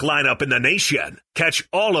sports talk lineup in the nation. Catch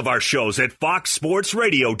all of our shows at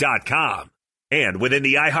foxsportsradio.com. And within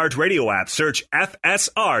the iHeartRadio app, search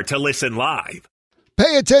FSR to listen live.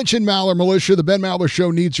 Pay attention, Maller Militia. The Ben Maller Show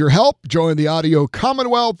needs your help. Join the audio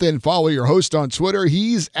Commonwealth and follow your host on Twitter.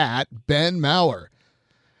 He's at Ben Maller.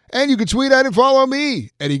 And you can tweet at and follow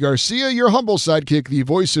me, Eddie Garcia, your humble sidekick, the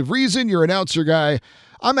voice of reason, your announcer guy.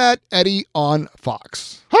 I'm at Eddie on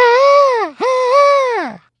Fox.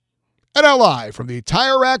 And now live from the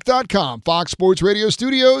TireRack.com Fox Sports Radio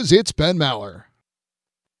studios, it's Ben Maller.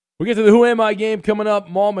 We'll get to the Who Am I game coming up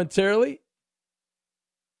momentarily.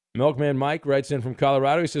 Milkman Mike writes in from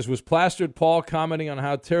Colorado. He says, was Plastered Paul commenting on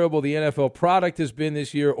how terrible the NFL product has been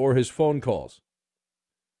this year or his phone calls?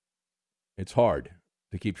 It's hard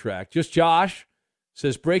to keep track. Just Josh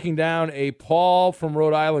says, breaking down a Paul from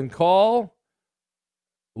Rhode Island call.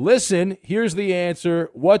 Listen, here's the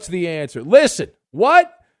answer. What's the answer? Listen.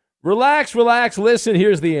 What? Relax, listen,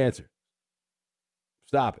 here's the answer.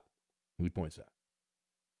 Stop it. He points out.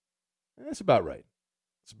 That's about right.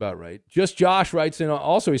 That's about right. Just Josh writes in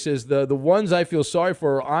also, he says, the ones I feel sorry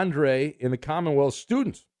for are Andre and the Commonwealth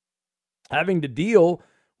students having to deal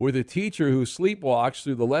with a teacher who sleepwalks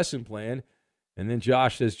through the lesson plan. And then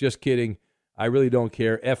Josh says, just kidding. I really don't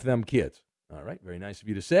care. F them kids. All right, very nice of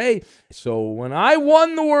you to say. So when I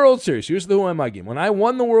won the World Series, here's the Who Am I game. When I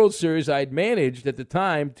won the World Series, I had managed at the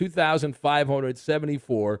time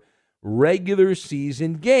 2,574 regular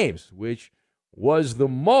season games, which was the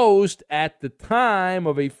most at the time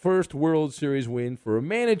of a first World Series win for a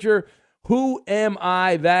manager. Who am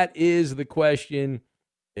I? That is the question.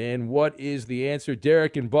 And what is the answer?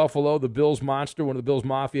 Derek in Buffalo, the Bills monster, one of the Bills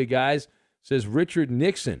Mafia guys, says Richard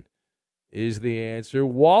Nixon is the answer.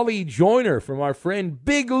 Wally Joyner from our friend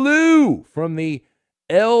Big Lou from the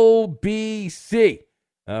LBC.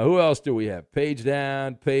 Who else do we have? Page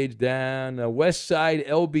down. West Side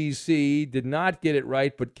LBC did not get it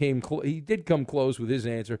right, but he did come close with his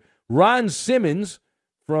answer. Ron Simmons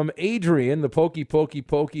from Adrian, the pokey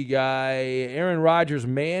guy. Aaron Rodgers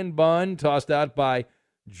man bun tossed out by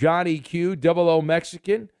Johnny Q, 00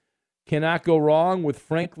 Mexican. Cannot go wrong with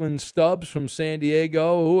Franklin Stubbs from San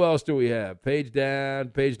Diego. Who else do we have? Page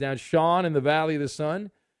down. Sean in the Valley of the Sun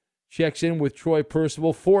checks in with Troy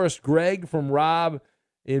Percival. Forrest Gregg from Rob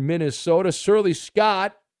in Minnesota. Surly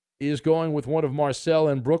Scott is going with one of Marcel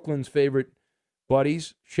and Brooklyn's favorite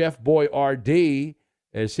buddies, Chef Boy RD,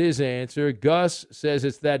 as his answer. Gus says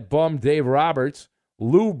it's that bum Dave Roberts.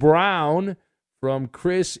 Lou Brown from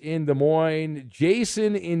Chris in Des Moines.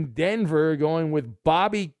 Jason in Denver going with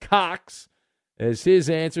Bobby Cox as his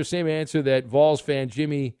answer. Same answer that Vols fan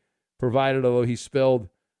Jimmy provided, although he spelled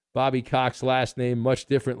Bobby Cox's last name much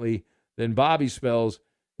differently than Bobby spells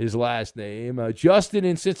his last name. Justin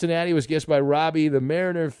in Cincinnati was guessed by Robbie, the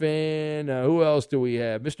Mariner fan. Who else do we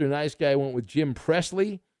have? Mr. Nice Guy went with Jim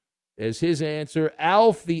Presley as his answer.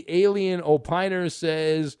 Alf, the alien opiner,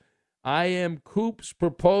 says, I am Coop's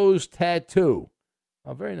proposed tattoo.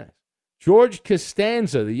 Oh, very nice. George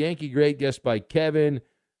Costanza, the Yankee great, guessed by Kevin.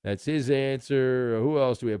 That's his answer. Who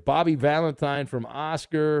else do we have? Bobby Valentine from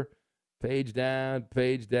Oscar. Page down.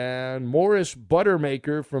 Morris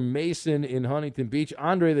Buttermaker from Mason in Huntington Beach.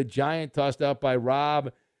 Andre the Giant tossed out by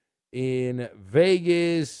Rob in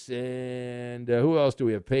Vegas. And who else do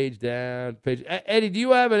we have? Page down. Eddie, do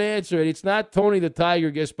you have an answer? Eddie, it's not Tony the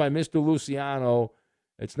Tiger, guessed by Mr. Luciano.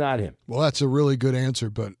 It's not him. Well, that's a really good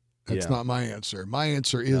answer, but That's not my answer. My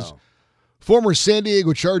answer is former San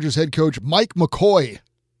Diego Chargers head coach Mike McCoy.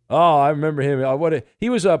 Oh, I remember him. He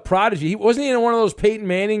was a prodigy. Wasn't he one of those Peyton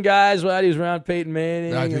Manning guys? He was around Peyton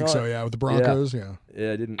Manning. I think so, with the Broncos, Yeah,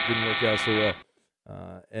 it didn't work out so well.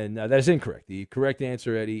 And that is incorrect. The correct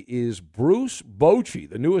answer, Eddie, is Bruce Bochy,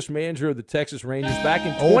 the newest manager of the Texas Rangers back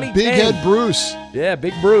in 2010. Oh, big head Bruce. Yeah,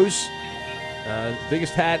 big Bruce.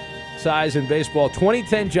 Biggest hat size in baseball.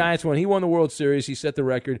 2010 Giants, when he won the World Series, he set the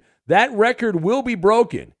record. That record will be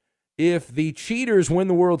broken if the cheaters win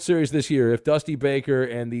the World Series this year, if Dusty Baker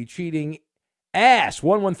and the cheating ass,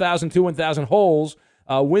 1,000, 2,000 holes,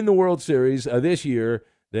 win the World Series this year,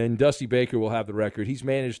 then Dusty Baker will have the record. He's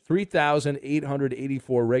managed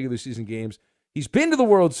 3,884 regular season games. He's been to the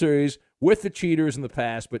World Series with the cheaters in the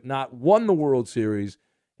past, but not won the World Series.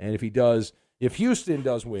 And if Houston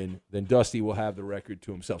does win, then Dusty will have the record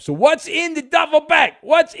to himself. So what's in the duffel bag?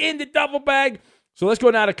 So let's go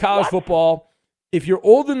now to college football. If you're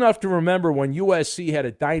old enough to remember when USC had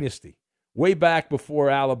a dynasty way back before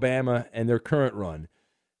Alabama and their current run,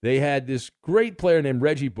 they had this great player named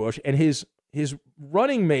Reggie Bush, and his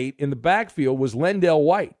running mate in the backfield was Lendell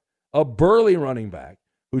White, a burly running back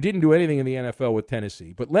who didn't do anything in the NFL with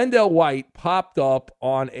Tennessee. But Lendell White popped up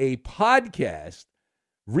on a podcast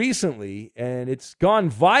recently, and it's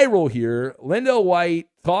gone viral here. Lendell White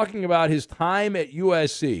talking about his time at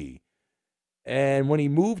USC. And when he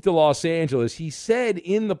moved to Los Angeles, he said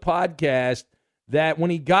in the podcast that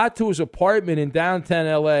when he got to his apartment in downtown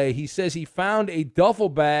L.A., he says he found a duffel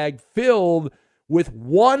bag filled with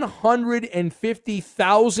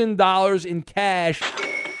 $150,000 in cash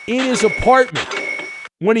in his apartment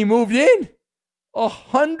when he moved in.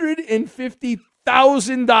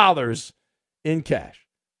 $150,000 in cash.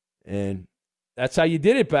 And that's how you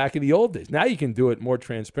did it back in the old days. Now you can do it more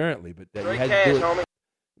transparently, but you had to do it. Homie.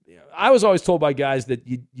 I was always told by guys that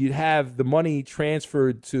you'd have the money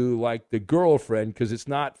transferred to like the girlfriend because it's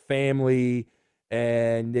not family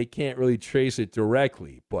and they can't really trace it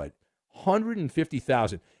directly. But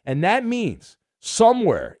 $150,000, and that means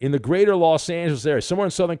somewhere in the greater Los Angeles area, somewhere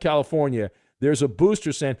in Southern California, there's a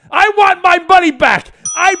booster saying, "I want my money back.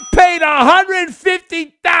 I paid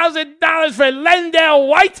 $150,000 for Lendell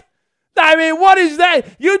White." I mean, what is that?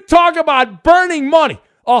 You talk about burning money.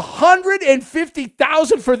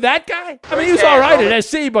 $150,000 for that guy? I mean, he was all right at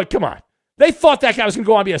SC, but come on. They thought that guy was going to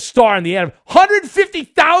go on and be a star in the end.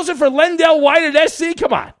 $150,000 for Lendell White at SC?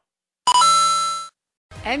 Come on.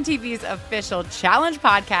 MTV's official Challenge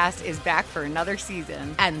podcast is back for another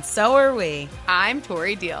season. And so are we. I'm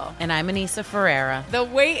Tori Deal. And I'm Anissa Ferreira. The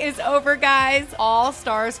wait is over, guys. All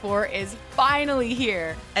Stars 4 is finally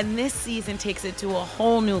here. And this season takes it to a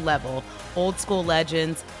whole new level. Old school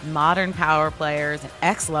legends, modern power players, and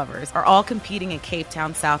ex-lovers are all competing in Cape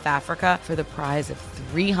Town, South Africa for the prize of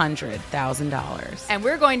 $300,000. And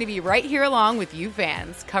we're going to be right here along with you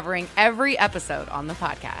fans, covering every episode on the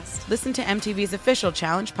podcast. Listen to MTV's official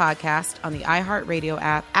Challenge podcast on the iHeartRadio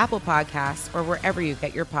app, Apple Podcasts, or wherever you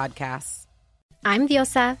get your podcasts. I'm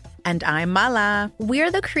Diosa. And I'm Mala.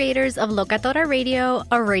 We're the creators of Locatora Radio,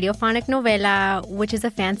 a radiophonic novela, which is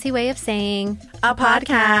a fancy way of saying a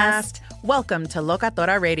podcast. Welcome to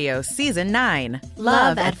Locatora Radio Season 9.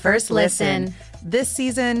 Love at First Listen. This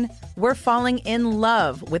season, we're falling in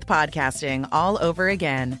love with podcasting all over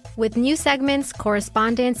again. With new segments,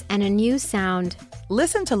 correspondence, and a new sound.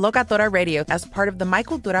 Listen to Locatora Radio as part of the My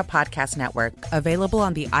Cultura Podcast Network. Available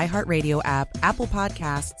on the iHeartRadio app, Apple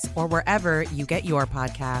Podcasts, or wherever you get your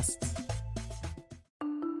podcasts.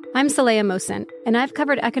 I'm Saleha Mohsen, and I've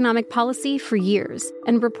covered economic policy for years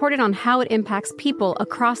and reported on how it impacts people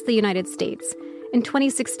across the United States. In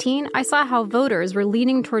 2016, I saw how voters were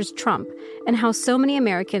leaning towards Trump and how so many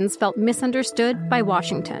Americans felt misunderstood by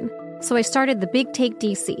Washington. So I started The Big Take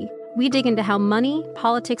DC. We dig into how money,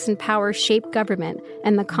 politics, and power shape government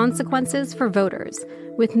and the consequences for voters.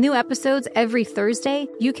 With new episodes every Thursday,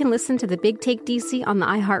 you can listen to The Big Take DC on the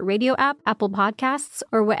iHeartRadio app, Apple Podcasts,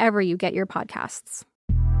 or wherever you get your podcasts.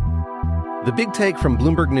 The Big Take from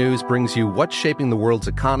Bloomberg News brings you what's shaping the world's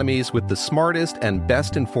economies with the smartest and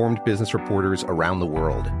best-informed business reporters around the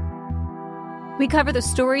world. We cover the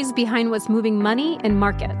stories behind what's moving money and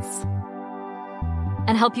markets.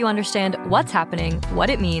 And help you understand what's happening, what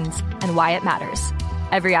it means, and why it matters.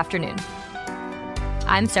 Every afternoon.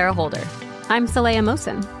 I'm Sarah Holder. I'm Saleha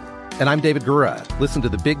Mohsen. And I'm David Gura. Listen to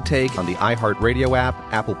The Big Take on the iHeartRadio app,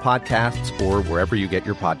 Apple Podcasts, or wherever you get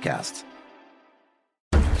your podcasts.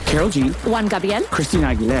 Karol G, Juan Gabriel, Christina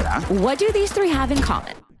Aguilera. What do these three have in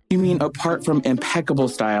common? You mean apart from impeccable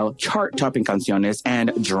style, chart-topping canciones,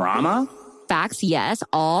 and drama? Facts, yes,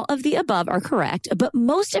 all of the above are correct, but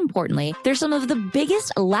most importantly, they're some of the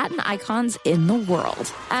biggest Latin icons in the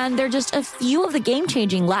world. And they're just a few of the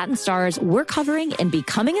game-changing Latin stars we're covering in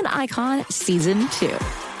Becoming an Icon Season 2.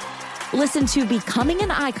 Listen to Becoming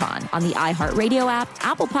an Icon on the iHeartRadio app,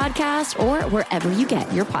 Apple Podcasts, or wherever you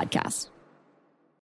get your podcasts.